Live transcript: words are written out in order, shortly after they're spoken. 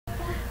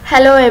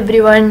Hello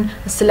everyone,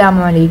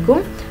 Assalamu alaikum.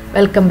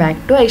 Welcome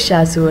back to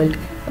Ayshaz World.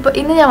 അപ്പോൾ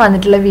ഇന്ന് ഞാൻ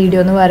വന്നിട്ടുള്ള വീഡിയോ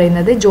എന്ന്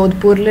പറയുന്നത്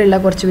ജോധ്പൂരിലുള്ള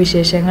കുറച്ച്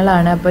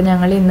വിശേഷങ്ങളാണ്. അപ്പോൾ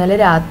ഞങ്ങൾ ഇന്നലെ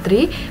രാത്രി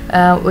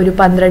ഒരു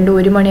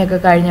 12-1 മണിയൊക്കെ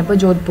കഴിഞ്ഞപ്പോൾ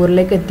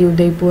ജോധ്പൂരിലേക്ക് എത്തി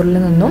ഉദയ്പൂരിൽ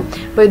നിന്നും.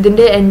 അപ്പോൾ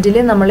ഇതിൻ്റെ എൻഡിൽ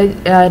നമ്മൾ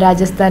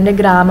രാജസ്ഥാൻ്റെ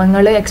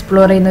ഗ്രാമങ്ങൾ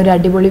എക്സ്പ്ലോർ ചെയ്യുന്ന ഒരു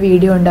അടിപൊളി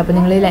വീഡിയോ ഉണ്ട്. അപ്പോൾ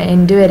നിങ്ങൾ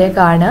എൻഡ് വരെ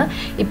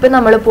കാണുക. ഇപ്പം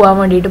നമ്മൾ പോകാൻ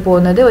വേണ്ടിയിട്ട്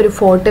പോകുന്നത് ഒരു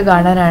ഫോർട്ട്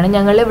കാണാനാണ്.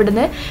 ഞങ്ങൾ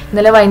ഇവിടുന്ന്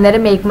ഇന്നലെ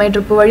വൈകുന്നേരം മേക്ക് മൈ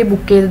ട്രിപ്പ് വഴി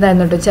ബുക്ക്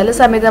ചെയ്തതായിരുന്നു കേട്ടോ. ചില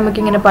സമയത്ത്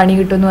നമുക്കിങ്ങനെ പണി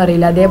കിട്ടുമെന്നും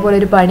അറിയില്ല. അതേപോലെ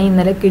ഒരു പണി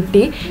ഇന്നലെ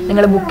കിട്ടി.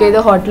 ഞങ്ങൾ ബുക്ക്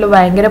ചെയ്ത ഹോട്ടൽ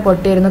ഭയങ്കര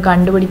പൊട്ടിയായിരുന്നു,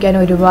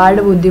 കണ്ടുപിടിക്കാൻ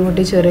ഒരുപാട്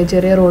ബുദ്ധിമുട്ടി.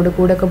 ചെറിയ റോഡ്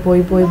കൂടെ ഒക്കെ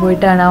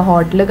പോയിട്ടാണ് ആ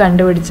ഹോട്ടൽ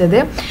കണ്ടുപിടിച്ചത്.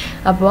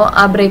 അപ്പോൾ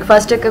ആ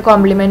ബ്രേക്ക്ഫാസ്റ്റ് ഒക്കെ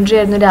കോംപ്ലിമെൻ്ററി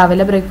ആയിരുന്നു.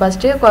 രാവിലെ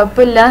ബ്രേക്ക്ഫാസ്റ്റ്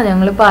കുഴപ്പമില്ല.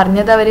 ഞങ്ങൾ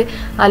പറഞ്ഞത് അവർ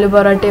ആലു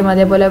പൊറോട്ടയും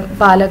അതേപോലെ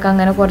പാലൊക്കെ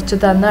അങ്ങനെ കുറച്ച്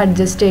തന്ന്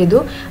അഡ്ജസ്റ്റ് ചെയ്തു.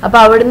 അപ്പോൾ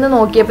അവിടെ നിന്ന്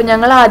നോക്കിയപ്പോൾ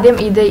ഞങ്ങൾ ആദ്യം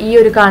ഈ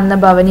ഒരു കാണുന്ന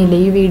ഭവനില്ലേ,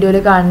 ഈ വീഡിയോയിൽ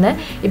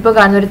ഇപ്പോൾ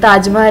കാണുന്ന ഒരു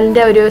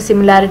താജ്മഹലിൻ്റെ ഒരു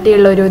സിമിലാരിറ്റി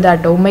ഉള്ള ഒരു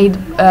ഇതാട്ടോ, ഉമൈദ്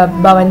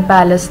ഭവൻ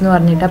പാലസ് എന്ന്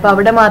പറഞ്ഞിട്ട്. അപ്പോൾ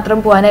അവിടെ മാത്രം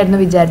പോകാനായിരുന്നു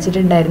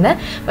വിചാരിച്ചിട്ടുണ്ടായിരുന്നത്.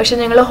 പക്ഷെ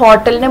ഞങ്ങൾ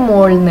ഹോട്ടലിൻ്റെ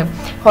മുകളിൽ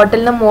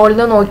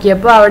നിന്ന്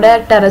നോക്കിയപ്പോൾ അവിടെ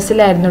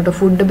ടെറസിലായിരുന്നു കേട്ടോ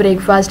ഫുഡ്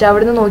ബ്രേക്ക്ഫാസ്റ്റ്.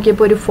 അവിടെ നിന്ന്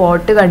നോക്കിയപ്പോൾ ഒരു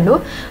ഫോർട്ട് കണ്ടു.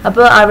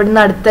 അപ്പോൾ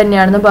അവിടുന്ന് അടുത്ത്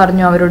തന്നെയാണെന്ന്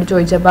പറഞ്ഞു അവരോട്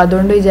ചോദിച്ചപ്പോൾ.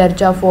 അതുകൊണ്ട്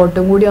വിചാരിച്ചു ആ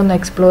ഫോർട്ടും കൂടി ഒന്ന്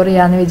എക്സ്പ്ലോർ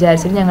ചെയ്യാമെന്ന്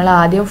വിചാരിച്ചിട്ട് ഞങ്ങൾ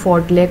ആദ്യം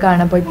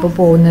ഫോർട്ടിലേക്കാണ് ഇപ്പോൾ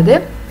പോകുന്നത്.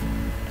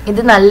 ഇത്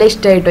നല്ല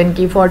ഇഷ്ടമായിട്ടോ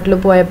എനിക്ക്. ഈ ഫോർട്ടിൽ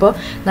പോയപ്പോൾ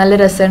നല്ല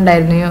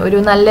രസമുണ്ടായിരുന്നു. ഒരു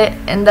നല്ല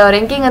എന്താ പറയുക,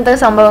 എനിക്ക് ഇങ്ങനത്തെ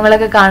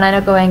സംഭവങ്ങളൊക്കെ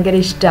കാണാനൊക്കെ ഭയങ്കര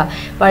ഇഷ്ടമാണ്.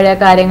 പഴയ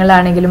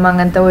കാര്യങ്ങളാണെങ്കിലും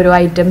അങ്ങനത്തെ ഓരോ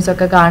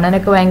ഐറ്റംസൊക്കെ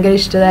കാണാനൊക്കെ ഭയങ്കര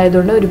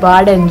ഇഷ്ടമായതുകൊണ്ട്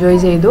ഒരുപാട് എൻജോയ്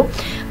ചെയ്തു.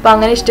 അപ്പോൾ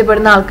അങ്ങനെ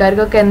ഇഷ്ടപ്പെടുന്ന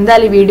ആൾക്കാർക്കൊക്കെ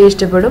എന്തായാലും ഈ വീഡിയോ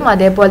ഇഷ്ടപ്പെടും.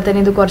 അതേപോലെ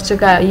തന്നെ ഇത് കുറച്ച്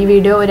ഈ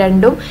വീഡിയോ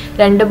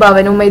രണ്ട്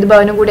ഭവനും ഇത്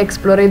ഭവനും കൂടി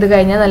എക്സ്പ്ലോർ ചെയ്ത്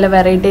കഴിഞ്ഞാൽ നല്ല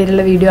വെറൈറ്റി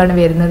ആയിട്ടുള്ള വീഡിയോ ആണ്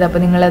വരുന്നത്.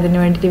 അപ്പോൾ നിങ്ങൾ അതിന്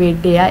വേണ്ടിയിട്ട്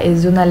വെയിറ്റ് ചെയ്യുക.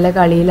 എസു നല്ല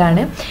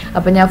കളിയിലാണ്.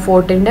 അപ്പോൾ ഞാൻ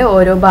ഫോർട്ടിൻ്റെ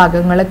ഓരോ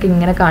ഭാഗങ്ങളൊക്കെ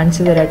ഇങ്ങനെ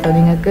കാണിച്ചു തരാം കേട്ടോ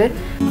നിങ്ങൾക്ക്.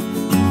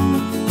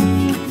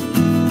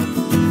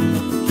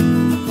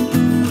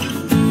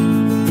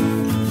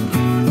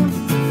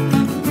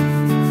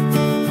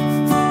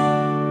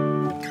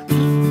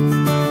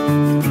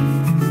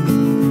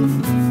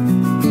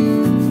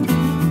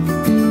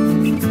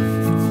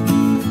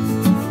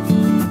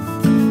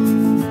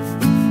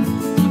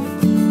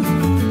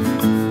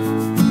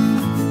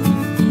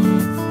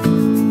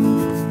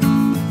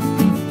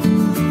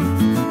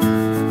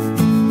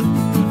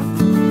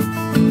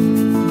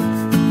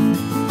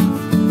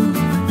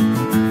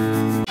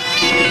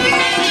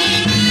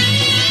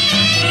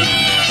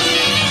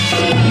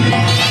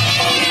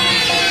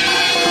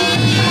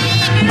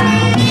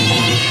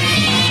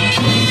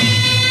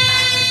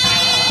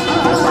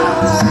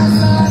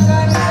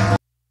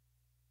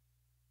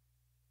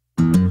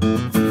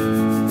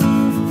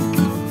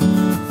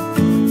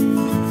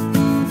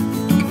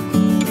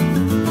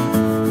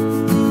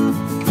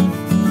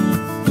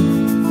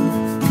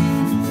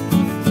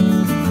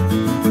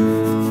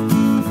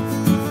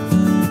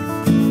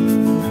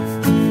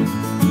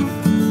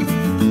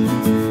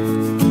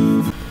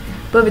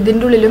 ഇപ്പോൾ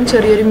ഇതിൻ്റെ ഉള്ളിലും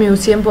ചെറിയൊരു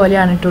മ്യൂസിയം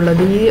പോലെയാണ്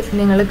ഇട്ടുള്ളത്. ഈ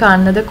നിങ്ങൾ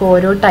കാണുന്നതൊക്കെ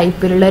ഓരോ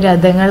ടൈപ്പിലുള്ള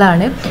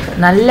രഥങ്ങളാണ്.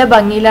 നല്ല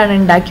ഭംഗിയിലാണ്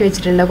ഉണ്ടാക്കി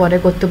വെച്ചിട്ടുള്ള കുറേ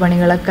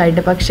കൊത്തുപണികളൊക്കെ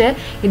ആയിട്ട്. പക്ഷേ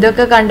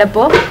ഇതൊക്കെ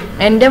കണ്ടപ്പോൾ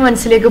എൻ്റെ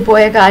മനസ്സിലേക്ക്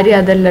പോയ കാര്യം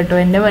അതല്ല കേട്ടോ.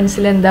 എൻ്റെ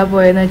മനസ്സിൽ എന്താ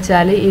പോയെന്ന്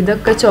വെച്ചാൽ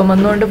ഇതൊക്കെ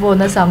ചുമന്നുകൊണ്ട്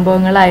പോകുന്ന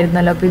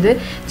സംഭവങ്ങളായിരുന്നല്ലോ. അപ്പോൾ ഇത്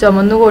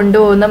ചുമന്നു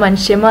കൊണ്ടുപോകുന്ന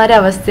മനുഷ്യന്മാരുടെ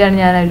അവസ്ഥയാണ്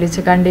ഞാൻ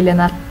ആലോചിച്ച്.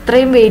 കണ്ടില്ലെന്ന്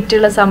അത്രയും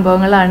വെയിറ്റുള്ള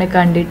സംഭവങ്ങളാണ്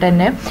കണ്ടിട്ട്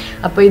തന്നെ.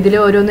 അപ്പോൾ ഇതിൽ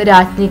ഓരോന്ന്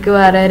രാജ്ഞിക്ക്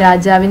വേറെ,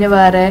 രാജാവിന്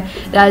വേറെ.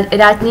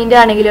 രാജ്ഞീൻ്റെ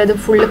ആണെങ്കിലും അത്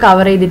ഫുള്ള്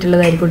കവർ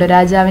ചെയ്തിട്ടുള്ളതായിരിക്കും കേട്ടോ.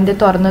 രാജാവിൻ്റെ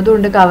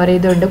തുറന്നതുകൊണ്ട് കവർ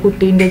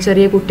ചെയ്തുകൊണ്ട്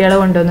ചെറിയ കുട്ടികളെ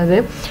കൊണ്ടുവന്നത്.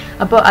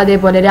 അപ്പോൾ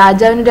അതേപോലെ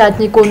രാജാവിനും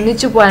രാജ്ഞിക്ക്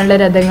ഒന്നിച്ചു പോകാനുള്ള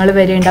രഥങ്ങൾ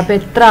വരെയുണ്ട്. അപ്പോൾ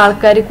എത്ര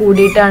ആൾക്കാർ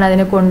കൂടിയിട്ടാണ്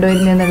അതിനെ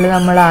കൊണ്ടുവരുന്നത് എന്നുള്ളത്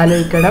നമ്മൾ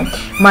ആലോചിക്കണം.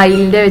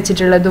 മയിലിൻ്റെ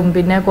വെച്ചിട്ടുള്ളതും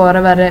പിന്നെ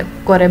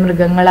കുറേ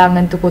മൃഗങ്ങൾ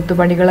അങ്ങനത്തെ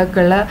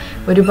കൊത്തുപണികളൊക്കെ ഉള്ള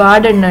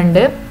ഒരുപാട്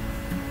എണ്ണമുണ്ട്.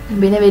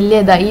 പിന്നെ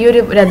വലിയതാ ഈ ഒരു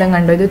രഥം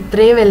കണ്ടോ, ഇത്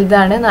ഇത്രയും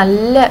വലുതാണ്.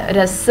 നല്ല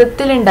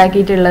രസത്തിൽ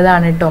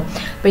ഉണ്ടാക്കിയിട്ടുള്ളതാണ് കേട്ടോ.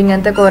 അപ്പോൾ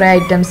ഇങ്ങനത്തെ കുറേ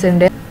ഐറ്റംസ്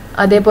ഉണ്ട്.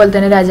 അതേപോലെ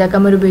തന്നെ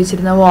രാജാക്കന്മാർ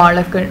ഉപയോഗിച്ചിരുന്ന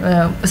വാളൊക്കെ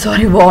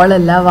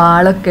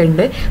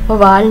ഉണ്ട്. അപ്പോൾ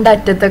വാളിൻ്റെ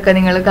അറ്റത്തൊക്കെ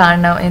നിങ്ങൾ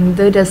കാണണം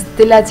എന്ത്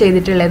രസത്തിലാണ്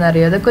ചെയ്തിട്ടുള്ളതെന്ന്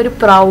അറിയോ. അതൊക്കെ ഒരു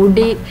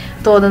പ്രൗഡി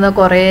തോന്നുന്ന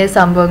കുറേ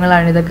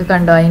സംഭവങ്ങളാണ്. ഇതൊക്കെ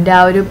കണ്ടോ, അതിൻ്റെ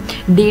ആ ഒരു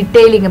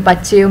ഡീറ്റെയിലിങ്,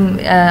 പച്ചയും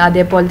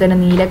അതേപോലെ തന്നെ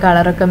നീല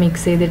കളറൊക്കെ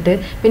മിക്സ് ചെയ്തിട്ട്.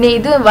 പിന്നെ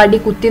ഇത് വടി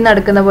കുത്തി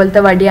നടക്കുന്ന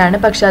പോലത്തെ വടിയാണ്,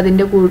 പക്ഷെ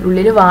അതിൻ്റെ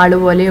ഉള്ളിൽ വാള്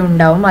പോലെ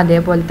ഉണ്ടാവും.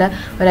 അതേപോലത്തെ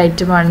ഒരു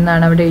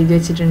ഐറ്റമാണെന്നാണ് അവിടെ എഴുതി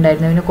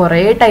വെച്ചിട്ടുണ്ടായിരുന്നത്. പിന്നെ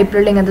കുറേ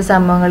ടൈപ്പിലുള്ള ഇങ്ങനത്തെ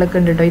സംഭവങ്ങളൊക്കെ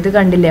ഉണ്ട് കേട്ടോ. ഇത്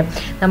കണ്ടില്ലേ,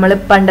 നമ്മൾ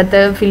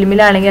പണ്ടത്തെ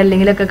ഫിലിമിലാണെങ്കിൽ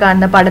അല്ലെങ്കിലൊക്കെ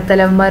കാണുന്ന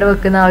പടത്തലവന്മാർ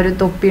വെക്കുന്ന ആ ഒരു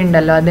തൊപ്പി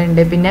ഉണ്ടല്ലോ,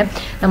 അതുണ്ട്. പിന്നെ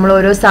നമ്മൾ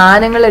ഓരോ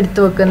സാധനങ്ങൾ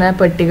എടുത്തു വെക്കുന്ന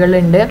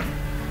പെട്ടികളുണ്ട്.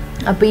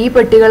 അപ്പോൾ ഈ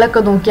പെട്ടികളൊക്കെ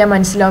നോക്കിയാൽ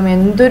മനസ്സിലാവും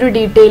എന്തൊരു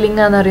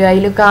ഡീറ്റെയിലിംഗ് ആണെന്നറിയോ.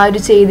 അതിലൊക്കെ ആ ഒരു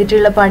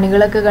ചെയ്തിട്ടുള്ള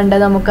പണികളൊക്കെ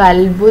കണ്ടാൽ നമുക്ക്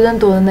അത്ഭുതം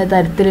തോന്നുന്ന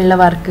തരത്തിലുള്ള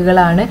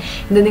വർക്കുകളാണ്.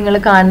 ഇത് നിങ്ങൾ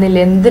കാണുന്നില്ല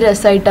എന്ത്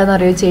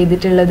രസമായിട്ടാണെന്നറിയോ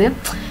ചെയ്തിട്ടുള്ളത്.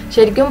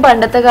 ശരിക്കും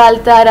പണ്ടത്തെ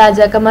കാലത്ത് ആ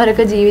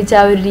രാജാക്കന്മാരൊക്കെ ജീവിച്ച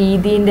ആ ഒരു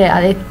രീതിൻ്റെ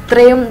അത്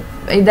എത്രയും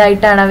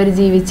ഇതായിട്ടാണ് അവർ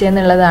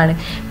ജീവിച്ചതെന്നുള്ളതാണ്.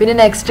 പിന്നെ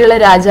നെക്സ്റ്റ് ഉള്ള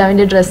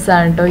രാജാവിൻ്റെ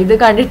ഡ്രസ്സാണ് കേട്ടോ. ഇത്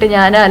കണ്ടിട്ട്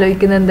ഞാൻ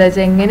ആലോചിക്കുന്നത് എന്താ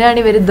വെച്ചാൽ എങ്ങനെയാണ്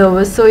ഇവർ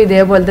ദിവസവും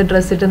ഇതേപോലത്തെ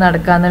ഡ്രസ്സ് ഇട്ട്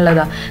നടക്കുക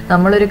എന്നുള്ളതാണ്.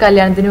 നമ്മളൊരു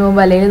കല്യാണത്തിന്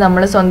പോകുമ്പോൾ അല്ലെങ്കിൽ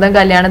നമ്മൾ സ്വന്തം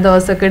കല്യാണ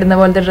ദിവസമൊക്കെ ഇടുന്ന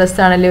പോലത്തെ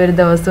ഡ്രസ്സാണല്ലോ ഒരു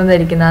ദിവസവും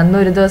ധരിക്കുന്നത്. അന്ന്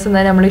ഒരു ദിവസം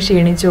തന്നെ നമ്മൾ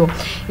ക്ഷീണിച്ചു പോകും.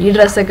 ഈ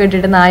ഡ്രസ്സൊക്കെ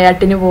ഇട്ടിട്ട്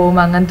നായാട്ടിന് പോകും.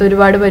 അങ്ങനത്തെ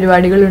ഒരുപാട്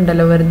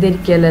പരിപാടികളുണ്ടല്ലോ, വെറുതെ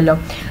ഇരിക്കുകയല്ലോ.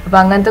 അപ്പോൾ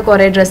അങ്ങനത്തെ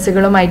കുറേ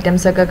ഡ്രസ്സുകളും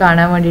ഐറ്റംസൊക്കെ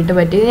കാണാൻ വേണ്ടിയിട്ട്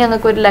പറ്റി. ഇത്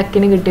ഞങ്ങൾക്ക് ഒരു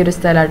ലക്കിന് കിട്ടിയൊരു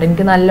സ്ഥലമാണ്.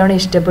 എനിക്ക് നല്ലോണം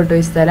ഇഷ്ടപ്പെട്ടു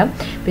ഈ സ്ഥലം.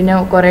 പിന്നെ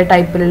കുറേ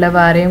ടൈപ്പിലുള്ള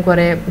വേറെയും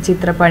കുറേ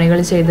ചിത്രപ്പണികൾ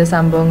ചെയ്ത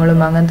സംഭവങ്ങളും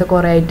അങ്ങനത്തെ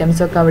കുറേ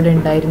ഐറ്റംസൊക്കെ അവിടെ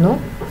ഉണ്ടായിരുന്നു.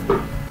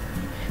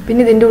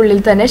 പിന്നെ ഇതിൻ്റെ ഉള്ളിൽ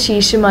തന്നെ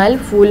ശീഷ് മഹൽ,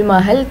 ഫൂൽ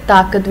മഹൽ,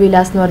 താക്കത്ത്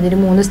വിലാസ് എന്ന് പറഞ്ഞൊരു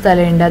 3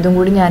 സ്ഥലമുണ്ട്. അതും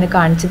കൂടി ഞാൻ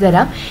കാണിച്ചു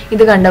തരാം.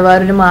 ഇത് കണ്ട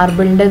വേറൊരു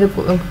മാർബിളിൻ്റെ ഇത്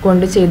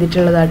കൊണ്ട്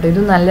ചെയ്തിട്ടുള്ളതാട്ടോ.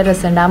 ഇത് നല്ല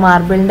രസമുണ്ട്. ആ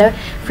മാർബിളിൻ്റെ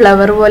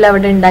ഫ്ലവർ പോലെ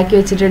അവിടെ ഉണ്ടാക്കി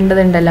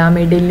വെച്ചിട്ടുണ്ടല്ലോ, ആ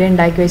മിഡിലിൽ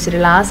ഉണ്ടാക്കി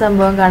വെച്ചിട്ടുള്ള ആ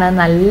സംഭവം കാണാൻ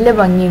നല്ല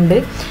ഭംഗിയുണ്ട്.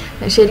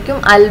 ശരിക്കും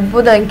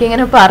അത്ഭുതം.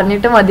 എനിക്കിങ്ങനെ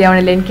പറഞ്ഞിട്ട്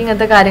മതിയാവണില്ല. എനിക്ക്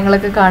ഇങ്ങനത്തെ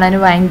കാര്യങ്ങളൊക്കെ കാണാൻ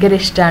ഭയങ്കര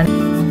ഇഷ്ടമാണ്.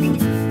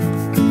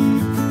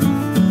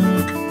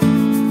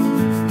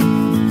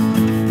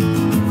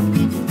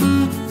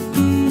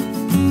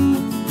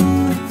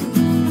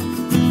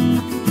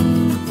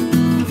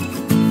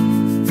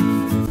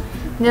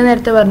 ഞാൻ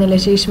നേരത്തെ പറഞ്ഞില്ലേ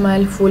ശീഷ്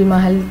മഹൽ, ഫൂൽ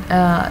മഹൽ,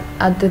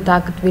 അത്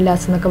താക്കത്ത്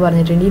വിലാസ് എന്നൊക്കെ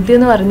പറഞ്ഞിട്ടുണ്ട്.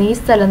 ഇതെന്ന് പറയുന്നത് ഈ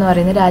സ്ഥലം എന്ന്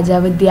പറയുന്നത്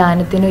രാജാവ്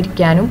ധ്യാനത്തിന്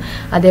ഇരിക്കാനും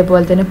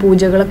അതേപോലെ തന്നെ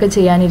പൂജകളൊക്കെ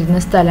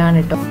ചെയ്യാനിരുന്ന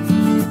സ്ഥലമാണ് കേട്ടോ.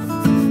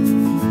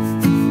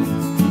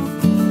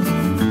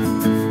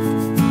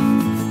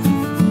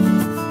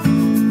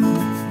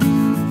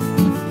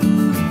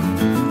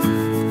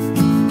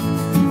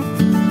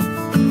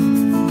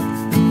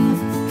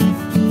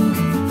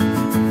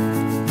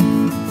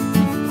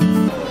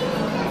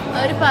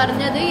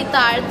 പറഞ്ഞത് ഈ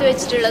താഴത്ത്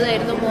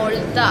വെച്ചിട്ടുള്ളതായിരുന്നു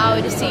മുകളിലത്തെ ആ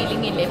ഒരു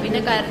സീലിംഗ് ഇല്ലേ. പിന്നെ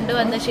കറണ്ട്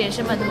വന്ന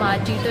ശേഷം അത്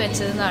മാറ്റിയിട്ട്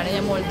വെച്ചതെന്നാണ്.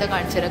 ഞാൻ മുകളിലത്തെ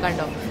കാണിച്ചു തരാം.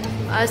 കണ്ടോ,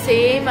 ആ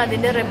സെയിം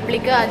അതിൻ്റെ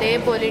റെപ്ലിക്ക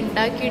അതേപോലെ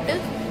ഉണ്ടാക്കിയിട്ട്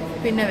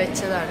പിന്നെ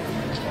വെച്ചതാണ്.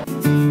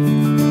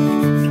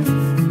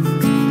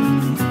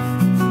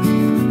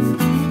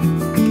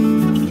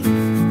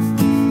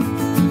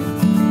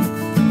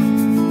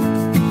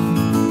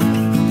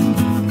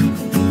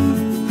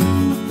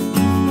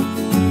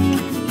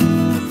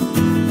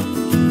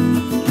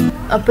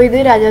 അപ്പോൾ ഇത്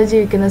രാജാവ്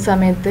ജീവിക്കുന്ന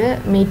സമയത്ത്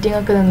മീറ്റിംഗ്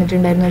ഒക്കെ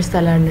നിന്നിട്ടുണ്ടായിരുന്ന ഒരു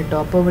സ്ഥലമാണ് കേട്ടോ.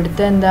 അപ്പോൾ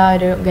ഇവിടുത്തെ എന്താ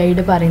ഒരു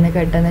ഗൈഡ് പറയുന്നത്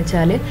കേട്ടെന്ന്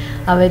വെച്ചാൽ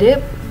അവർ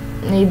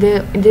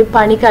ഇത്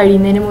പണി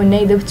കഴിയുന്നതിന്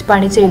മുന്നേ ഇത്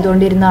പണി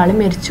ചെയ്തുകൊണ്ടിരുന്ന ആൾ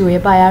മരിച്ചുപോയി.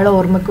 അപ്പോൾ അയാൾ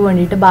ഓർമ്മയ്ക്ക്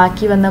വേണ്ടിയിട്ട്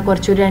ബാക്കി വന്ന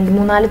കുറച്ച്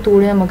 2-3-4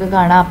 തൂണ് നമുക്ക്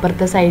കാണാം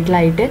അപ്പുറത്തെ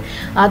സൈഡിലായിട്ട്.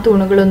 ആ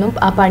തൂണുകളൊന്നും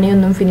ആ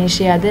പണിയൊന്നും ഫിനിഷ്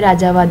ചെയ്യാതെ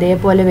രാജാവ്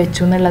അതേപോലെ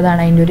വെച്ചു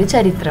എന്നുള്ളതാണ് അതിൻ്റെ ഒരു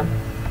ചരിത്രം.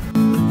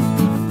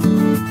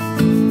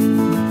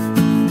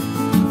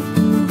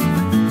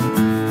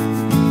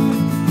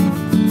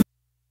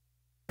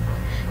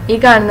 ഈ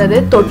കാണുന്നത്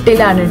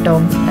തൊട്ടിലാണ് കേട്ടോ.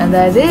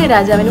 അതായത്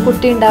രാജാവിന്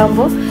കുട്ടി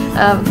ഉണ്ടാകുമ്പോൾ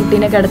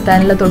കുട്ടീനെ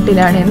കിടത്താനുള്ള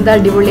തൊട്ടിലാണ്. എന്താ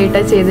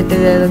അടിപൊളിയായിട്ടാണ് ചെയ്തിട്ട്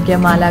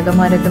നോക്കിയാൽ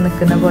മാലാഖമാരൊക്കെ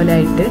നിൽക്കുന്ന പോലെ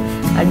ആയിട്ട്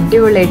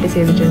അടിപൊളിയായിട്ട്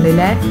ചെയ്തിട്ടുണ്ട്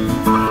അല്ലേ.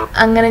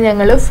 അങ്ങനെ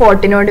ഞങ്ങൾ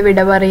ഫോർട്ടിനോട് വിട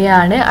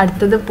പറയുകയാണ്.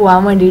 അടുത്തത്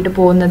പോകാൻ വേണ്ടിയിട്ട്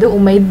പോകുന്നത്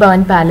ഉമൈദ്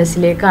ഭവൻ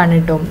പാലസിലേക്കാണ്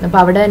കേട്ടോ. അപ്പോൾ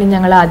അവിടെ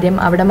ഞങ്ങൾ ആദ്യം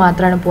അവിടെ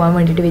മാത്രമാണ് പോകാൻ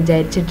വേണ്ടിയിട്ട്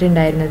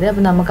വിചാരിച്ചിട്ടുണ്ടായിരുന്നത്.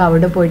 അപ്പോൾ നമുക്ക്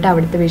അവിടെ പോയിട്ട്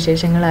അവിടുത്തെ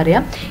വിശേഷങ്ങൾ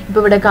അറിയാം. ഇപ്പോൾ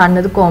ഇവിടെ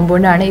കാണുന്നത്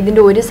കോമ്പൗണ്ടാണ്.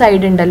 ഇതിൻ്റെ ഒരു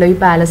സൈഡ് ഉണ്ടല്ലോ ഈ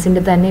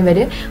പാലസിൻ്റെ തന്നെ ഇവർ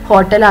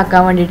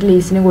ഹോട്ടലാക്കാൻ വേണ്ടിയിട്ട്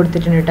ലീസിന്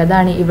കൊടുത്തിട്ടുണ്ട് കേട്ടോ.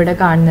 അതാണ് ഇവിടെ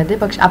കാണുന്നത്.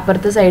 പക്ഷെ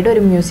അപ്പുറത്തെ സൈഡ്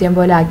ഒരു മ്യൂസിയം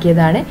പോലെ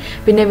ആക്കിയതാണ്.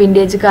 പിന്നെ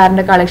വിൻറ്റേജ്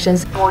കാറിൻ്റെ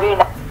കളക്ഷൻസ്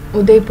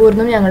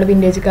ഉദയ്പൂരിൽ ഞങ്ങൾ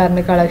വിൻറ്റേജ്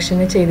കാറിൻ്റെ കളക്ഷൻ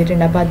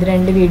ചെയ്തിട്ടുണ്ട്. അപ്പോൾ അത്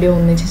 2 വീഡിയോ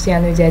ഒന്നിച്ച്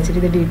ചെയ്യാമെന്ന് വിചാരിച്ചിട്ട്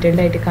ഇത്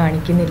ഡീറ്റെയിൽഡ് ആയിട്ട്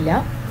കാണിക്കുന്നില്ല.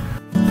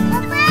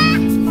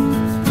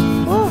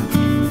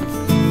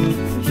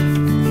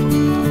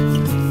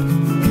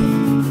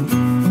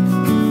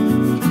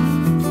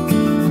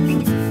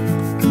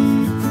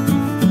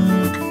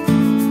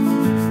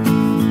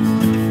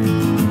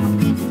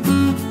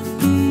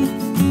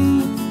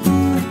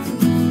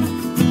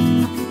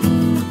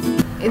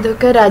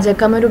 ഇതൊക്കെ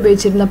രാജാക്കന്മാർ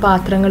ഉപയോഗിച്ചിരുന്ന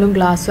പാത്രങ്ങളും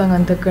ഗ്ലാസ്സും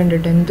അങ്ങനത്തെ ഒക്കെ ഉണ്ട്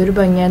കേട്ടോ. എന്തൊരു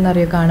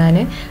ഭംഗിയാണെന്നറിയോ കാണാൻ.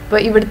 ഇപ്പോൾ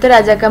ഇവിടുത്തെ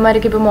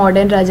രാജാക്കന്മാരൊക്കെ ഇപ്പോൾ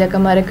മോഡേൺ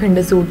രാജാക്കന്മാരൊക്കെ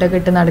ഉണ്ട് സൂട്ടൊക്കെ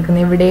ഇട്ട്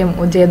നടക്കുന്നത്. ഇവിടെയും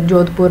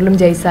ജോധ്പൂരിലും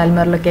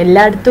ജയ്സാൽമറിലൊക്കെ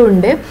എല്ലായിടത്തും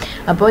ഉണ്ട്.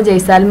 അപ്പോൾ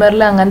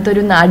ജയ്സാൽമറിൽ അങ്ങനത്തെ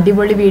ഒരു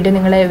അടിപൊളി വീഡിയോ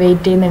നിങ്ങളെ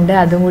വെയിറ്റ് ചെയ്യുന്നുണ്ട്.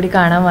 അതും കൂടി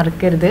കാണാൻ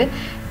മറക്കരുത്.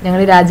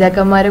 ഞങ്ങൾ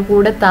രാജാക്കന്മാരെ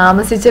കൂടെ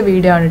താമസിച്ച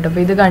വീഡിയോ ആണ് കേട്ടോ.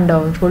 അപ്പോൾ ഇത് കണ്ടോ,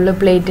 ഫുള്ള്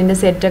പ്ലേറ്റിൻ്റെ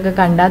സെറ്റൊക്കെ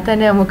കണ്ടാൽ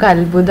തന്നെ നമുക്ക്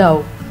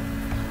അത്ഭുതമാവും.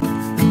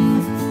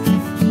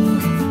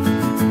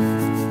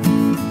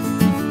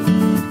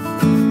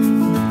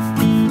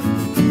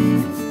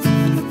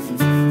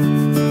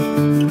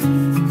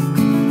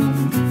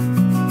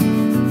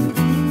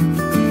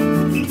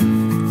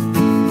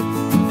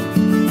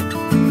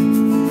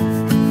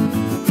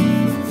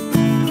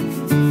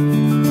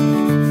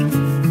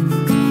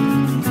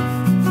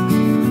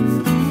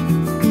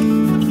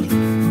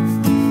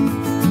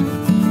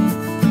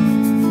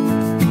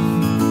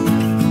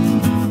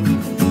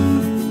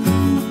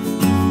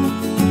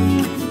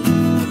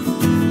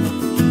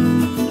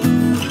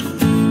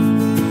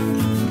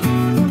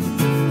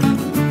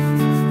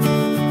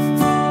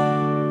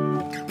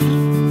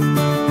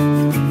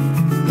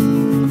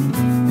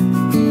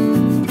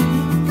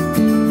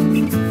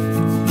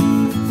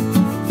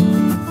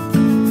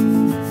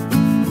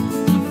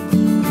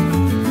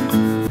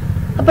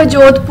 അപ്പോൾ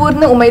ജോധ്പൂരിൽ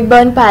നിന്ന് ഉമൈദ്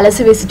ഭവൻ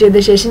പാലസ് വിസിറ്റ് ചെയ്ത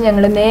ശേഷം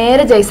ഞങ്ങൾ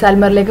നേരെ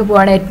ജയ്സാൽമറിലേക്ക്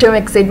പോവാണ്. ഏറ്റവും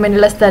എക്സൈറ്റ്മെന്റ്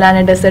ഉള്ള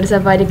സ്ഥലമാണ്. ഡെസേർട്ട്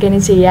സഫാരിക്ക് ഇനി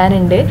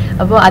ചെയ്യാനുണ്ട്.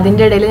 അപ്പോൾ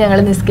അതിൻ്റെ ഇടയിൽ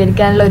ഞങ്ങൾ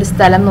നിസ്കരിക്കാനുള്ള ഒരു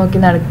സ്ഥലം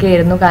നോക്കി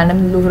നടക്കുകയായിരുന്നു. കാരണം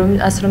ളുഹറും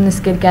അസ്റും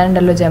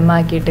നിസ്കരിക്കാനുണ്ടല്ലോ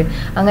ജമ്മാക്കിയിട്ട്.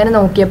 അങ്ങനെ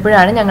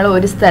നോക്കിയപ്പോഴാണ് ഞങ്ങൾ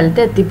ഒരു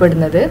സ്ഥലത്ത്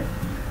എത്തിപ്പെടുന്നത്.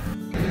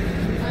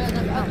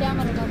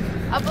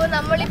 അപ്പോൾ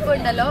നമ്മളിപ്പോൾ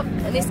ഉണ്ടല്ലോ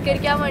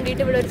നിസ്കരിക്കാൻ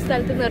വേണ്ടിയിട്ട് ഇവിടെ ഒരു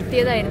സ്ഥലത്ത്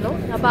നിർത്തിയതായിരുന്നു.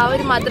 അപ്പോൾ ആ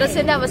ഒരു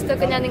മദ്രസേൻ്റെ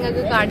അവസ്ഥയൊക്കെ ഞാൻ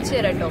നിങ്ങൾക്ക് കാണിച്ചു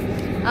തരാം കേട്ടോ.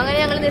 അങ്ങനെ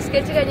ഞങ്ങൾ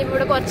നിസ്കരിച്ച് കഴിഞ്ഞപ്പോൾ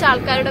ഇവിടെ കുറച്ച്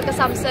ആൾക്കാരോടൊക്കെ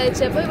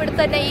സംസാരിച്ചപ്പോൾ ഇവിടെ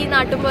തന്നെ ഈ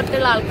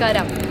നാട്ടുമ്പുറത്തുള്ള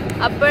ആൾക്കാരാണ്.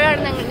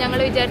 അപ്പോഴാണ് ഞങ്ങൾ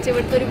വിചാരിച്ചത്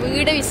ഇവിടുത്തെ ഒരു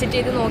വീട് വിസിറ്റ്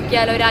ചെയ്ത്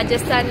നോക്കിയാലോ,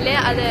 രാജസ്ഥാനിലെ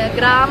അത്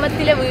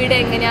ഗ്രാമത്തിലെ വീട്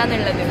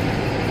എങ്ങനെയാണെന്നുള്ളത്.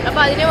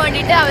 അപ്പോൾ അതിന്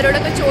വേണ്ടിയിട്ട്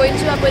അവരോടൊക്കെ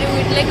ചോദിച്ചു. അപ്പോൾ ഒരു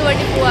വീട്ടിലേക്ക്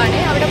വേണ്ടി പോവാണ്.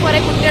 അവിടെ കുറേ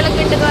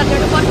കുട്ടികളൊക്കെ ഉണ്ടെന്ന്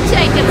പറഞ്ഞുകൊണ്ട് കുറച്ച്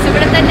ഐറ്റംസ്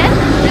ഇവിടെ തന്നെ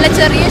ഉള്ള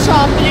ചെറിയ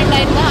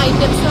ഷോപ്പിലുണ്ടായിരുന്ന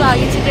ഐറ്റംസ്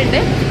വാങ്ങിച്ചിട്ടുണ്ട്.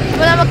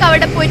 അപ്പോൾ നമുക്ക്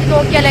അവിടെ പോയിട്ട്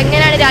നോക്കിയാലോ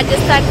എങ്ങനെയാണ്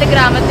രാജസ്ഥാനിലെ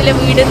ഗ്രാമത്തിലെ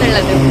വീട്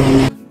എന്നുള്ളത്.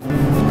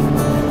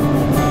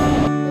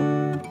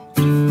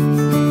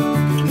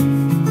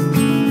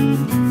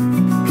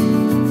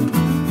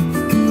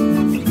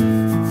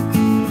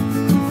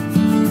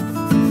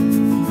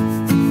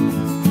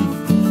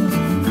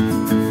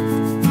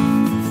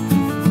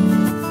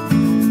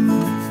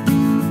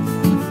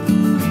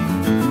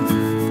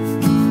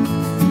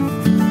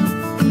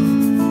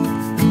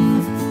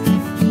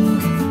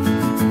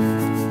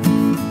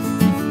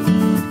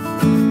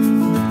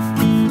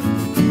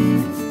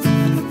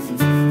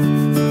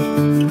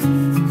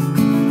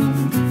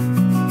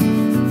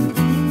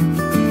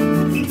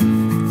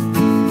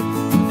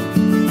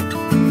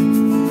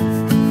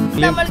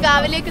 നമ്മൾ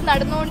ഗാവിലേക്ക്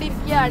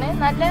നടന്നുകൊണ്ടിരിക്കുകയാണ്.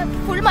 നല്ല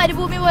ഫുൾ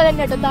മരുഭൂമി പോലെ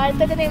തന്നെ കേട്ടോ.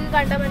 താഴത്തൊക്കെ നിങ്ങൾക്ക്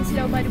കണ്ടാൽ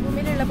മനസ്സിലാവും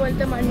മരുഭൂമിയിലുള്ള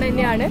പോലത്തെ മണ്ണ്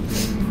തന്നെയാണ്.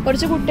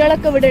 കുറച്ച്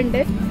കുട്ടികളൊക്കെ ഇവിടെ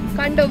ഉണ്ട്.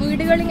 കണ്ടോ,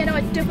 വീടുകൾ ഇങ്ങനെ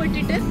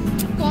ഒറ്റപ്പെട്ടിട്ട്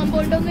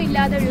കോമ്പൗണ്ടൊന്നും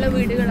ഇല്ലാതെ ഉള്ള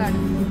വീടുകളാണ്.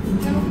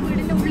 നമുക്ക്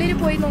വീടിന്റെ ഉള്ളിൽ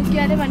പോയി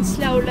നോക്കിയാലേ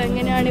മനസ്സിലാവുള്ളൂ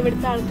എങ്ങനെയാണ്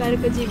ഇവിടുത്തെ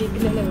ആൾക്കാരൊക്കെ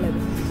ജീവിക്കുന്നത്.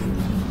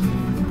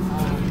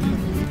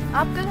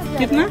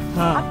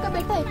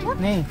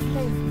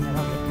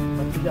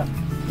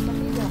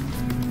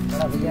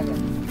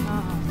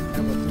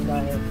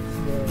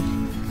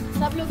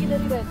 सब लोग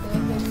इधर ही रहते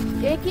हैं,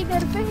 एक ही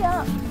घर पे या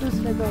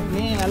दूसरे घर?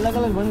 नहीं, अलग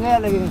अलग बन गया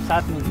लेकिन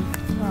साथ में।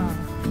 हाँ।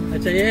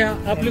 अच्छा, ये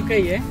आप लोग का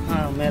ही है? हाँ,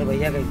 मेरे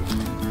भैया का ही है।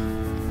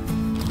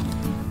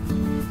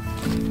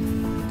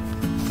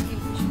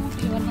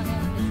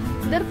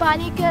 इधर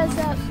पानी का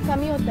ऐसा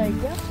कमी होता है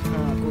क्या?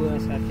 हाँ, कुआं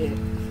ऐसा है।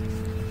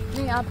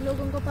 नहीं, आप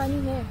लोगों को पानी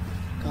है?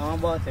 कहाँ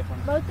बहुत है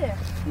पानी। बहुत है।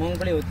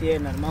 मूंगफली होती है,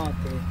 नरमा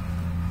होते है।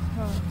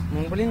 हाँ।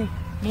 मूंगफली नहीं,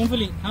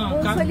 मूंगफली। हाँ,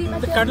 मूंगफली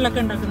मतलब कडला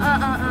कंडा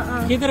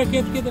किधर है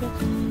खेत किधर है?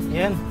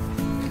 ये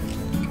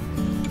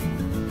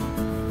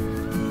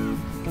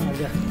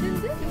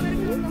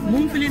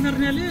मूंगफली എന്ന്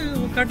പറഞ്ഞാല്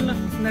കടല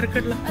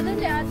നെരക്കടല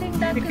അതല്ലേ ആദ്യം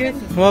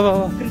ഉണ്ടാക്കുന്നത്. वाह वाह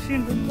वाह। കൃഷി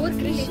ഉണ്ട്. ഒരു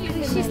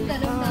കൃഷി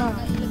സ്ഥലം.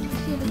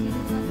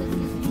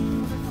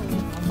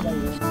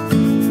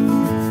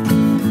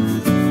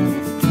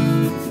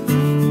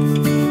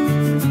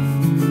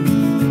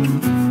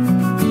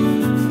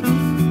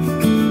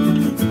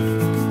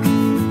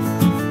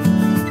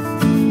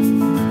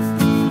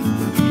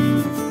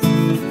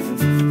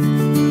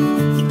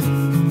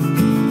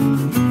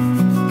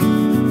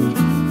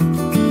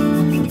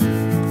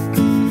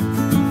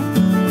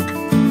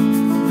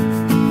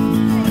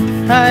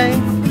 हाय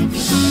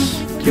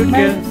क्यूट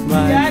गर्ल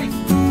बाय।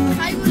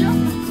 हाय बोलो.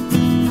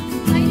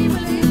 हाय नहीं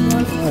बोलोगे?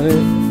 अरे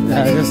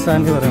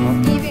राजस्थान के बारे में आप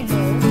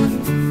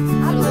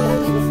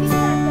लोग किसके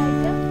साथ आए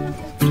क्या?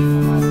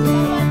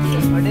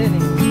 बड़े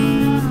नहीं।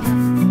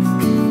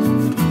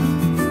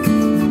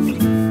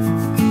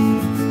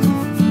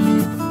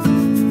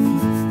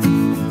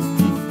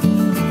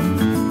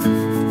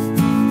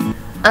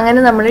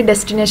 അങ്ങനെ നമ്മൾ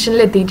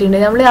ഡെസ്റ്റിനേഷനിൽ എത്തിയിട്ടുണ്ട്.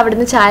 നമ്മൾ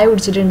അവിടുന്ന് ചായ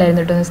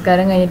കുടിച്ചിട്ടുണ്ടായിരുന്നു കേട്ടോ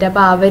നിസ്കാരം കഴിഞ്ഞിട്ട്.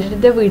 അപ്പോൾ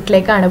അവരുടെ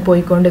വീട്ടിലേക്കാണ്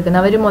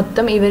പോയിക്കൊണ്ടിരിക്കുന്നത്. അവർ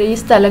മൊത്തം ഈ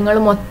സ്ഥലങ്ങൾ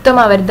മൊത്തം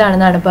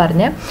അവരുതാണെന്നാണ്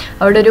പറഞ്ഞത്.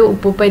 അവിടെ ഒരു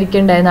ഉപ്പുപ്പ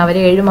ഇരിക്കുന്നുണ്ടായിരുന്നു. അവർ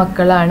 7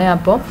 മക്കളാണ്.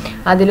 അപ്പോൾ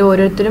അതിൽ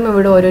ഓരോരുത്തരും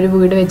ഇവിടെ ഓരോരു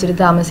വീട് വെച്ചിട്ട്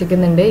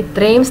താമസിക്കുന്നുണ്ട്.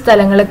 ഇത്രയും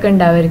സ്ഥലങ്ങളൊക്കെ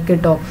ഉണ്ട് അവർക്ക്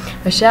കേട്ടോ.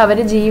 പക്ഷെ അവർ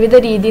ജീവിത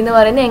രീതി എന്ന്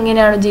പറയുന്നത്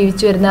എങ്ങനെയാണോ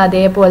ജീവിച്ചു വരുന്നത്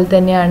അതേപോലെ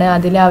തന്നെയാണ്.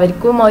 അതിൽ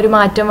അവർക്കും ഒരു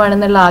മാറ്റം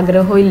വേണമെന്നുള്ള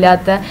ആഗ്രഹവും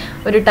ഇല്ലാത്ത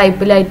ഒരു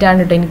ടൈപ്പിലായിട്ടാണ്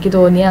കേട്ടോ എനിക്ക്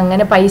തോന്നിയത്.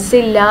 അങ്ങനെ പൈസ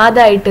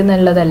ഇല്ലാതായിട്ട്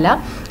എന്നുള്ളതല്ല.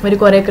 ഒരു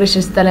കുറേ കൃഷി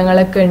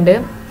സ്ഥലങ്ങളൊക്കെ ഉണ്ട്.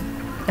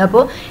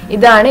 അപ്പോൾ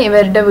ഇതാണ്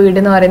ഇവരുടെ വീട്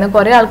എന്ന് പറയുന്നത്.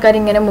 കുറേ ആൾക്കാർ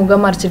ഇങ്ങനെ മുഖം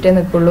മറിച്ചിട്ടേ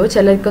നിൽക്കുള്ളൂ.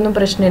 ചിലർക്കൊന്നും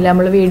പ്രശ്നമില്ല.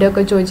 നമ്മൾ വീഡിയോ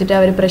ഒക്കെ ചോദിച്ചിട്ട്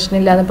അവർ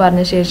പ്രശ്നമില്ല എന്ന്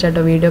പറഞ്ഞ ശേഷം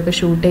കേട്ടോ വീഡിയോ ഒക്കെ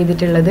ഷൂട്ട്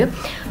ചെയ്തിട്ടുള്ളത്.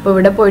 അപ്പോൾ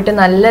ഇവിടെ പോയിട്ട്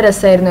നല്ല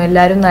രസമായിരുന്നു.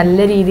 എല്ലാവരും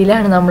നല്ല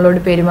രീതിയിലാണ് നമ്മളോട്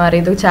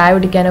പെരുമാറിയത്. ചായ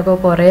കുടിക്കാനൊക്കെ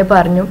കുറേ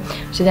പറഞ്ഞു.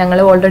 പക്ഷെ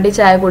ഞങ്ങൾ ഓൾറെഡി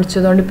ചായ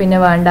കുടിച്ചതുകൊണ്ട് പിന്നെ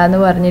വേണ്ടാന്ന്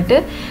പറഞ്ഞിട്ട്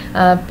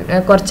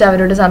കുറച്ച്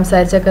അവരോട്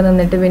സംസാരിച്ചൊക്കെ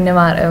നിന്നിട്ട് പിന്നെ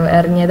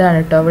ഇറങ്ങിയതാണ്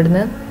കേട്ടോ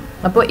അവിടുന്ന്.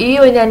 അപ്പോൾ ഈ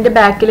എൻ്റെ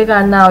ബാക്കിൽ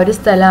കാണുന്ന ആ ഒരു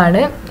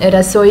സ്ഥലമാണ്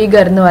രസോയി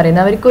ഘർ എന്ന്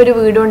പറയുന്നത്. അവർക്കൊരു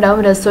വീടും ഉണ്ടാവും.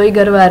 രസോയി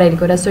ഘർ വേറെ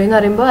ആയിരിക്കും. രസോയി എന്ന്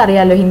പറയുമ്പോൾ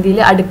അറിയാമല്ലോ ഹിന്ദിയിൽ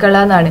അടുക്കള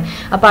എന്നാണ്.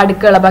 അപ്പോൾ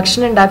അടുക്കള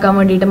ഭക്ഷണം ഉണ്ടാക്കാൻ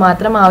വേണ്ടിയിട്ട്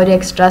മാത്രം ആ ഒരു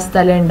എക്സ്ട്രാ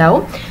സ്ഥലം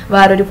ഉണ്ടാവും.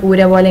 വേറൊരു കൂര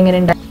പോലെ ഇങ്ങനെ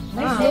ഉണ്ടാവും.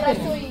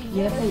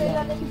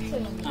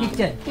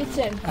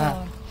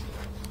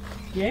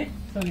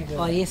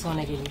 और ये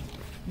सोने के लिए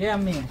ये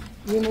अम्मी है।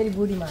 ये मेरी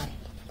बूढ़ी माँ है।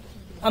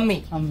 अम्मी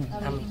अम्मी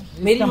अम्मी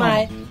मेरी माँ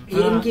है,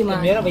 ये इनकी माँ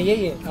मेरा भैया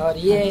ही है। और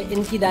ये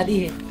इनकी दादी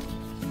है।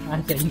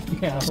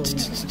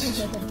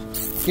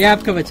 ये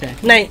आपका बच्चा है?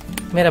 नहीं,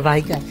 मेरा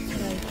भाई का है,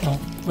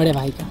 बड़े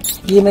भाई का।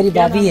 ये मेरी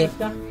भाभी है,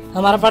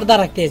 हमारा पर्दा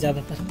रखते हैं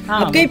ज्यादातर।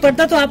 आपके ही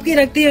पर्दा तो आपकी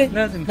रखती है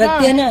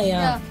ना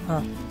यहाँ।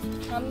 हाँ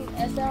हम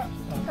ऐसा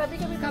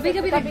कभी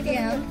कभी रखते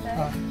हैं।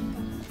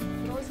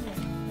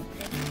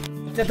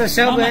 तो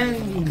सब है,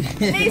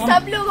 नहीं,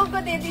 सब लोगों को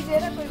दे दीजिए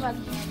ना, कोई बात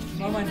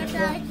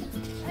नहीं,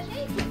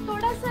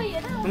 थोड़ा सा ही है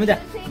ना।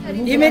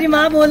 ये मेरी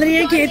माँ बोल रही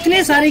है कि इतने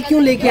सारे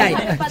क्यों लेके आए।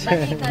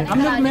 हम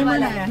लोग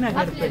मेहमान आए हैं ना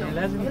घर पे,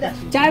 लाजमी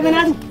चाय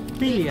बना दूं?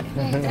 पी लिया।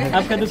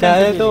 आपका दुकान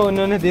चाय तो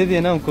उन्होंने दे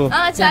दिया ना हमको।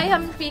 हाँ, चाय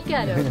हम पी के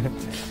आ रहे हो।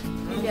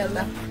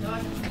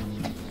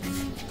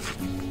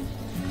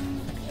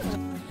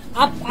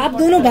 आप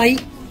दोनों भाई?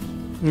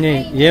 नहीं,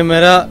 ये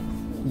मेरा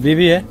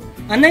बीवी है,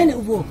 नहीं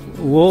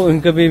वो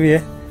उनका बीवी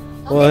है,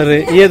 और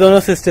ये दोनों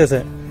सिस्टर्स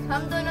है।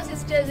 हम दोनों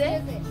सिस्टर्स है।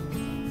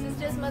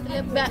 सिस्टर्स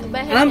मतलब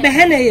बहन। हाँ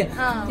बहन है ये।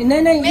 हाँ।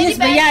 नहीं ये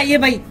भैया, ये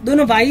भाई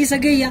दोनों भाई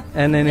सगे या?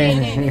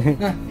 नहीं।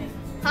 हाँ।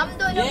 हम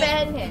दोनों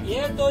बहन है।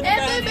 ये दोनों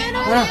बहन हैं।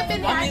 हाँ।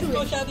 हम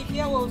इसको शादी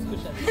किया, वो उसको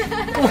शादी।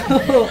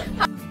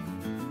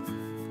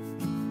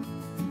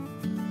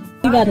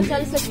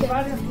 चल सकते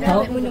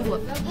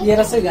हैं। ये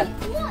रसोईघर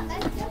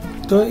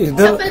तो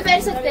इधर चप्पल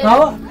पहन सकते हैं।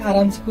 हाँ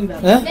आराम से, कोई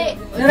बात हैं?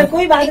 नहीं,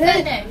 कोई बात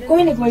नहीं,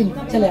 कोई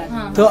नहीं चले।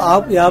 तो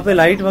आप यहाँ पे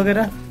लाइट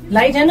वगैरह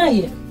लाइट है ना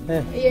ये? है?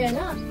 ये है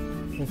ना,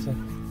 अच्छा।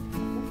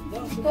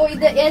 तो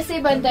इधर ऐसे ही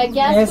बनता है,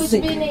 गैस कुछ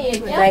भी नहीं है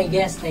क्या? नहीं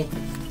गैस नहीं,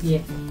 ये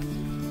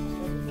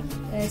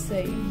ऐसे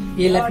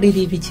ही। ये लकड़ी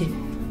थी पीछे।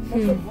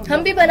 हम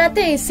भी बनाते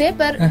हैं इससे,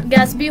 पर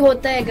गैस भी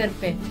होता है घर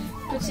पे,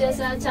 कुछ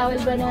ऐसा चावल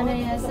बनाना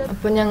है ऐसा।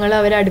 അപ്പൊ ഞങ്ങൾ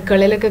അവരെ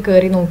അടുക്കളയിലൊക്കെ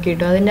കയറി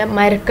നോക്കിട്ടോ, അതിന്റെ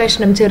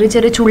മരക്കഷ്ണം ചെറിയ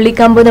ചെറിയ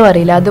ചുള്ളിക്കമ്പ് എന്ന്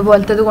പറയില്ല,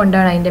 അതുപോലത്തത്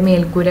കൊണ്ടാണ് അതിന്റെ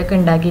മേൽക്കൂരൊക്കെ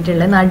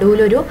ഉണ്ടാക്കിയിട്ടുള്ളത്.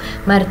 നടുവിലൊരു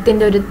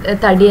മരത്തിന്റെ ഒരു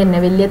തടി തന്നെ,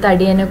 വലിയ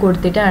തടി തന്നെ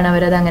കൊടുത്തിട്ടാണ്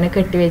അവരത് അങ്ങനെ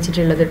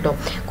കെട്ടിവെച്ചിട്ടുള്ളത് കേട്ടോ.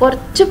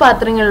 കുറച്ച്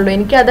പാത്രങ്ങളുള്ളൂ.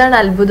 എനിക്ക് അതാണ്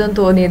അത്ഭുതം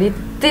തോന്നിയത്.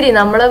 ഇത്തിരി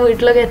നമ്മളെ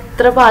വീട്ടിലൊക്കെ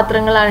എത്ര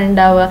പാത്രങ്ങളാണ്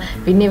ഉണ്ടാവുക.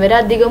 പിന്നെ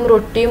ഇവരധികം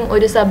റൊട്ടിയും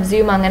ഒരു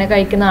സബ്സിയും അങ്ങനെ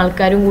കഴിക്കുന്ന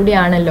ആൾക്കാരും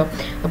കൂടിയാണല്ലോ.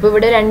 അപ്പോൾ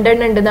ഇവിടെ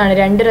 2 ഉണ്ടെന്നാണ്,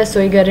 2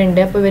 രസോയികറുണ്ട്.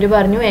 അപ്പോൾ ഇവർ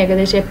പറഞ്ഞു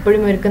ഏകദേശം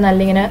എപ്പോഴും ഇവർക്ക് നല്ല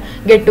ഇങ്ങനെ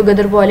ഗെറ്റ്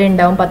ടുഗദർ പോലെ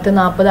ഉണ്ടാവും,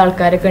 10-40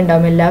 ആൾക്കാരൊക്കെ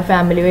ഉണ്ടാവും. എല്ലാ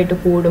ഫാമിലിയുമായിട്ട്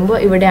കൂടുമ്പോൾ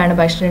ഇവിടെയാണ്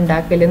ഭക്ഷണം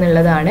ഉണ്ടാക്കൽ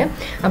എന്നുള്ളതാണ്.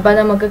 അപ്പോൾ അത്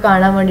നമുക്ക്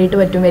കാണാൻ വേണ്ടിയിട്ട്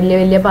പറ്റും. വലിയ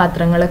വലിയ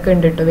പാത്രങ്ങളൊക്കെ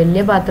ഉണ്ട് കേട്ടോ,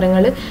 വലിയ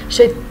പാത്രങ്ങൾ.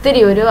 പക്ഷെ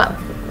ഇത്തിരി ഒരു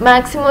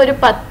മാക്സിമം ഒരു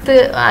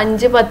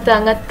 5-10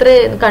 അങ്ങത്ര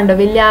കണ്ടോ,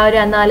 വലിയ ഒരു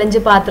 4-5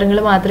 പാത്രങ്ങൾ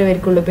മാത്രമേ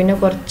ഇവർക്കുള്ളൂ. പിന്നെ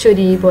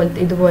കുറച്ചൊരു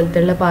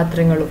ഇതുപോലത്തെ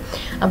പാത്രങ്ങളും.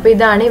 അപ്പോൾ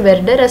ഇതാണ്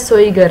ഇവരുടെ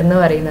രസോയിഘർ എന്ന്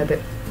പറയുന്നത്.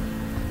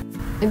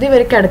 ഇത്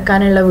ഇവർ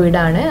കിടക്കാനുള്ള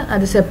വീടാണ്,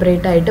 അത്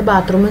സെപ്പറേറ്റ് ആയിട്ട്,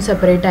 ബാത്റൂമും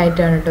സെപ്പറേറ്റ്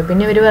ആയിട്ടാണ് കേട്ടോ.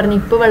 പിന്നെ ഇവർ പറഞ്ഞു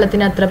ഇപ്പോൾ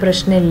വെള്ളത്തിന് അത്ര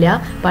പ്രശ്നമില്ല,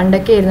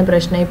 പണ്ടൊക്കെ ആയിരുന്നു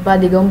പ്രശ്നം, ഇപ്പോൾ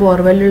അധികവും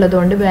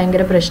ബോർവെല്ലുള്ളതുകൊണ്ട്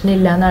ഭയങ്കര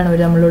പ്രശ്നമില്ല എന്നാണ്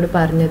അവർ നമ്മളോട്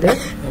പറഞ്ഞത്.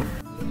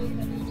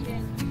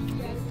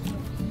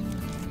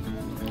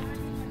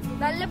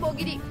 നല്ല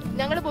പൊകിരി,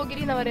 ഞങ്ങള്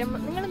പൊകിരി എന്ന് പറയാം.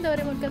 നിങ്ങൾ എന്താ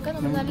പറയാ മക്കൾക്ക്?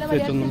 നമ്മൾ നല്ല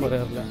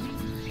പറയാറില്ല.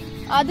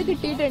 അത്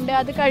കിട്ടിയിട്ടുണ്ട്,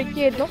 അത്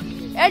കഴിക്കായിരുന്നു.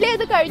 എടേ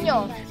അത് കഴിഞ്ഞോ?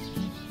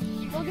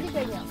 പൊകിരി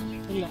കഴിഞ്ഞോ?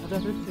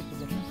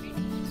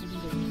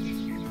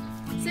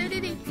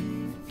 ശരി.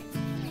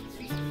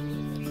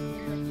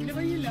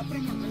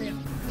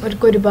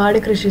 അവർക്ക് ഒരുപാട്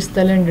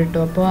കൃഷിസ്ഥലം ഉണ്ട്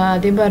കേട്ടോ. അപ്പോൾ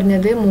ആദ്യം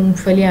പറഞ്ഞത്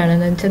മൂങ്ഫലിയാണ്,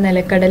 എന്ന് വെച്ചാൽ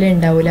നിലക്കടല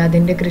ഉണ്ടാവില്ല,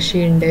 അതിൻ്റെ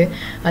കൃഷിയുണ്ട്.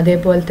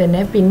 അതേപോലെ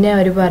തന്നെ പിന്നെ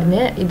അവർ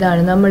പറഞ്ഞ്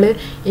ഇതാണ്, നമ്മൾ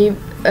ഈ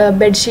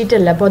ബെഡ്ഷീറ്റ്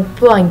അല്ല,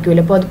 പുതപ്പ്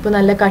വാങ്ങിക്കൂല, പുതപ്പ്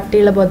നല്ല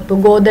കട്ടിയുള്ള പുതപ്പ്,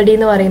 ഗോതടി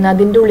എന്ന് പറയുന്ന,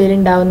 അതിൻ്റെ ഉള്ളിൽ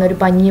ഉണ്ടാവുന്ന ഒരു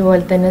പഞ്ഞി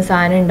പോലെ തന്നെ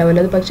സാധനം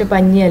ഉണ്ടാവുമല്ലോ, അത് പക്ഷെ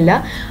പഞ്ഞിയല്ല,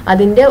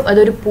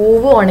 അതൊരു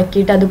പൂവ്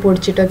ഉണക്കിയിട്ട് അത്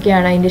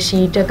പൊടിച്ചിട്ടൊക്കെയാണ് അതിൻ്റെ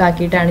ഷീറ്റൊക്കെ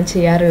ആക്കിയിട്ടാണ്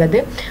ചെയ്യാറുള്ളത്.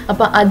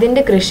 അപ്പോൾ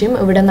അതിൻ്റെ കൃഷിയും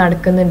ഇവിടെ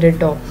നടക്കുന്നുണ്ട്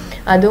കേട്ടോ.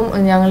 അതും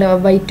ഞങ്ങൾ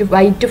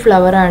വൈറ്റ്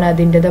ഫ്ലവറാണ്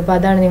അതിൻ്റെത്. അപ്പോൾ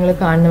അതാണ് നിങ്ങൾ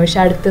കാണുന്നത്. പക്ഷെ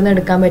അടുത്തുനിന്ന്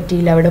എടുക്കാൻ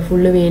പറ്റിയില്ല, അവിടെ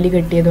ഫുള്ള് വേലി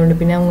കെട്ടിയതുകൊണ്ട്.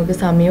 പിന്നെ ഞങ്ങൾക്ക്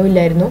സമയവും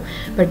ഇല്ലായിരുന്നു,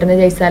 പെട്ടെന്ന്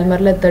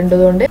ജയ്സാൽമറിൽ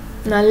എത്തേണ്ടതുകൊണ്ട്.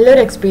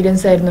 നല്ലൊരു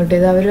എക്സ്പീരിയൻസ് ആയിരുന്നു കേട്ടോ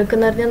ഇത്. അവരൊക്കെ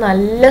എന്ന് പറഞ്ഞാൽ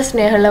നല്ല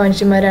സ്നേഹമുള്ള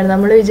മനുഷ്യന്മാരാണ്,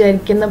 നമ്മൾ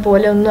വിചാരിക്കുന്ന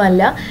പോലെ ഒന്നും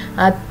അല്ല.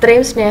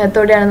 അത്രയും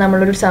സ്നേഹത്തോടെയാണ്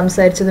നമ്മളോട്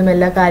സംസാരിച്ചതും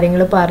എല്ലാ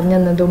കാര്യങ്ങളും പറഞ്ഞു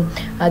തന്നതും.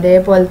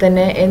 അതേപോലെ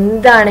തന്നെ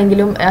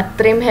എന്താണെങ്കിലും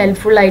അത്രയും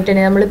ഹെൽപ്ഫുൾ ആയിട്ട്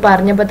തന്നെ നമ്മൾ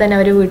പറഞ്ഞപ്പോൾ തന്നെ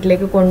അവർ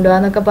വീട്ടിലേക്ക്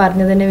കൊണ്ടുപോകാന്നൊക്കെ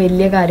പറഞ്ഞത് തന്നെ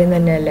വലിയ കാര്യം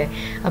തന്നെയല്ലേ.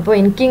 അപ്പോൾ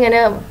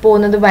എനിക്കിങ്ങനെ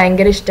പോകുന്നത്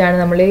ഭയങ്കര ഇഷ്ടമാണ്.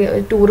 നമ്മൾ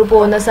ടൂറ്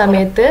പോകുന്ന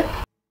സമയത്ത്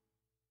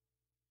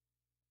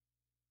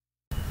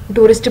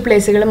ടൂറിസ്റ്റ്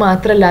പ്ലേസുകൾ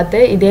മാത്രമല്ലാത്ത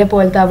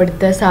ഇതേപോലത്തെ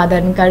അവിടുത്തെ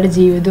സാധാരണക്കാരുടെ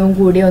ജീവിതവും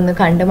കൂടി ഒന്ന്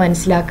കണ്ട്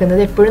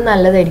മനസ്സിലാക്കുന്നത് എപ്പോഴും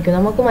നല്ലതായിരിക്കും.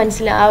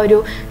 നമുക്ക് ആ ഒരു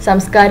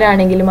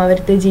സംസ്കാരമാണെങ്കിലും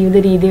അവരുടെ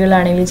ജീവിത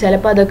രീതികളാണെങ്കിലും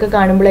ചിലപ്പോൾ അതൊക്കെ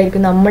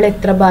കാണുമ്പോഴായിരിക്കും നമ്മൾ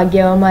എത്ര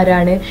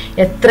ഭാഗ്യവാന്മാരാണ്,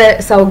 എത്ര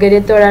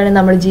സൗകര്യത്തോടാണ്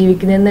നമ്മൾ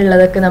ജീവിക്കുന്നത്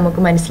എന്നുള്ളതൊക്കെ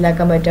നമുക്ക്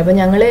മനസ്സിലാക്കാൻ പറ്റും. അപ്പോൾ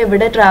ഞങ്ങൾ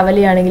എവിടെ ട്രാവൽ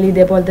ചെയ്യുകയാണെങ്കിൽ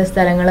ഇതേപോലത്തെ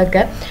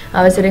സ്ഥലങ്ങളൊക്കെ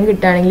അവസരം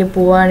കിട്ടുകയാണെങ്കിൽ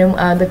പോകാനും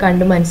അത്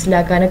കണ്ട്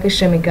മനസ്സിലാക്കാനൊക്കെ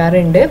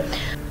ശ്രമിക്കാറുണ്ട്.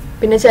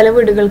 പിന്നെ ചില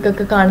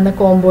വീടുകൾക്കൊക്കെ കാണുന്ന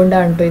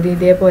കോമ്പൗണ്ടാണ് കേട്ടോ ഇത്.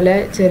 ഇതേപോലെ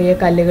ചെറിയ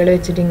കല്ലുകൾ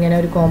വെച്ചിട്ട് ഇങ്ങനെ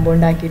ഒരു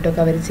കോമ്പൗണ്ട്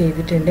ആക്കിയിട്ടൊക്കെ അവർ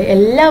ചെയ്തിട്ടുണ്ട്.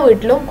 എല്ലാ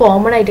വീട്ടിലും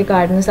കോമൺ ആയിട്ട്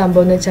കാണുന്ന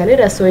സംഭവം എന്ന് വെച്ചാൽ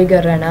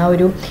രസോയിഘറാണ്. ആ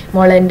ഒരു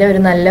മുളൻ്റെ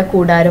ഒരു നല്ല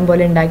കൂടാരം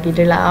പോലെ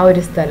ഉണ്ടാക്കിയിട്ടുള്ള ആ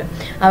ഒരു സ്ഥലം,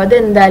 അത്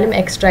എന്തായാലും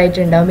എക്സ്ട്രാ ആയിട്ട്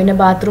ഉണ്ടാവും. പിന്നെ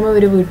ബാത്റൂം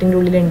ഒരു വീട്ടിൻ്റെ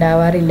ഉള്ളിൽ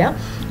ഉണ്ടാവാറില്ല.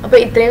 അപ്പോൾ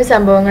ഇത്രയും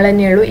സംഭവങ്ങൾ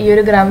തന്നെയുള്ളൂ. ഈ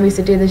ഒരു ഗ്രാമം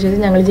വിസിറ്റ് ചെയ്ത ശേഷം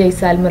ഞങ്ങൾ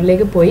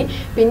ജയ്സാൽമറിലേക്ക് പോയി.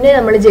 പിന്നെ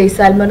നമ്മൾ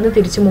ജയ്സാൽമറിൽ നിന്ന്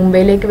തിരിച്ച്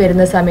മുംബൈയിലേക്ക്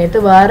വരുന്ന സമയത്ത്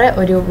വേറെ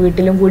ഒരു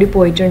വീട്ടിലും കൂടി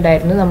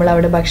പോയിട്ടുണ്ടായിരുന്നു, നമ്മൾ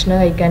അവിടെ ഭക്ഷണം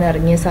കഴിക്കാൻ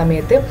ഇറങ്ങിയ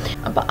സമയത്ത്.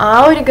 അപ്പോൾ ആ ആ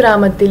ഒരു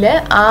ഗ്രാമത്തിലെ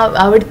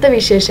അവിടുത്തെ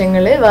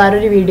വിശേഷങ്ങൾ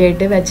വേറൊരു വീഡിയോ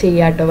ആയിട്ട്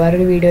ചെയ്യാട്ടോ,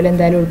 വേറൊരു വീഡിയോയിൽ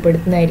എന്തായാലും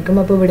ഉൾപ്പെടുത്തുന്നതായിരിക്കും.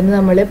 അപ്പോൾ ഇവിടുന്ന്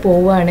നമ്മൾ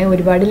പോവുകയാണ്.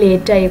 ഒരുപാട്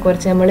ലേറ്റായി,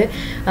 കുറച്ച് നമ്മൾ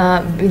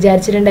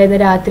വിചാരിച്ചിട്ടുണ്ടായിരുന്ന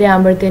രാത്രി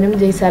ആകുമ്പോഴത്തേനും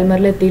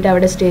ജയ്സാൽമറിൽ എത്തിയിട്ട്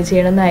അവിടെ സ്റ്റേ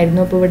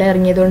ചെയ്യണമെന്നായിരുന്നു. അപ്പോൾ ഇവിടെ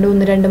ഇറങ്ങിയതുകൊണ്ട്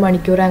 1-2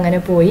 മണിക്കൂർ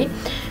അങ്ങനെ പോയി.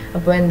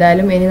 അപ്പോൾ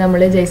എന്തായാലും ഇനി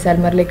നമ്മൾ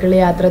ജയ്സാൽമറിലേക്കുള്ള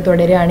യാത്ര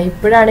തുടരുകയാണ്.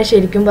 ഇപ്പോഴാണ്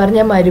ശരിക്കും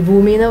പറഞ്ഞാൽ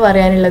മരുഭൂമി എന്ന്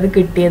പറയാനുള്ളത്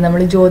കിട്ടിയത്.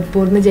 നമ്മൾ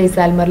ജോധ്പൂരിൽ നിന്ന്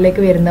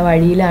ജയ്സാൽമറിലേക്ക് വരുന്ന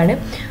വഴിയിലാണ്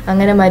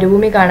അങ്ങനെ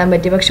മരുഭൂമി കാണാൻ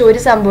പറ്റി. പക്ഷെ ഒരു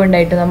സംഭവം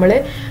ഉണ്ടായിട്ട്, നമ്മൾ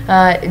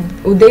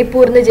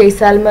ഉദയ്പൂരിൽ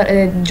നിന്ന്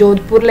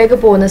ജോധ്പൂരിലേക്ക്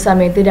പോകുന്ന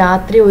സമയത്ത്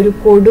രാത്രി ഒരു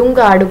കൊടും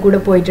കാട് കൂടെ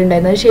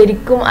പോയിട്ടുണ്ടായിരുന്നു. അത്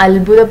ശരിക്കും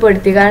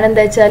അത്ഭുതപ്പെടുത്തി. കാരണം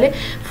എന്താ വെച്ചാൽ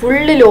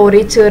ഫുള്ള്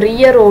ലോറി,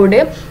 ചെറിയ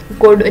റോഡ്,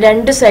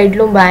 2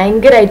 സൈഡിലും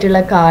ഭയങ്കരമായിട്ടുള്ള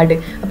കാട്.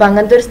 അപ്പം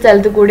അങ്ങനത്തെ ഒരു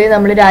സ്ഥലത്ത് കൂടി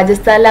നമ്മൾ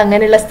രാജസ്ഥാനിൽ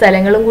അങ്ങനെയുള്ള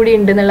സ്ഥലങ്ങളും കൂടി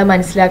ഉണ്ടെന്നുള്ള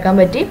മനസ്സിലാക്കാൻ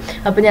പറ്റി.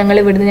 അപ്പം ഞങ്ങൾ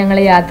ഇവിടുന്ന്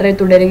ഞങ്ങളെ യാത്ര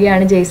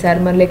തുടരുകയാണ്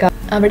ജയ്സാൽമറിലേക്ക്.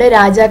 അവിടെ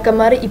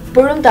രാജാക്കന്മാർ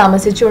ഇപ്പോഴും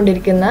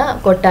താമസിച്ചുകൊണ്ടിരിക്കുന്ന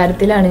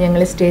കൊട്ടാരത്തിലാണ്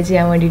ഞങ്ങൾ സ്റ്റേ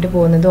ചെയ്യാൻ വേണ്ടിയിട്ട്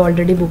പോകുന്നത്.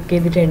 ഓൾറെഡി ബുക്ക്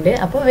ചെയ്തിട്ടുണ്ട്.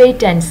 അപ്പോൾ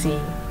വെയിറ്റ് ആൻഡ് സീ.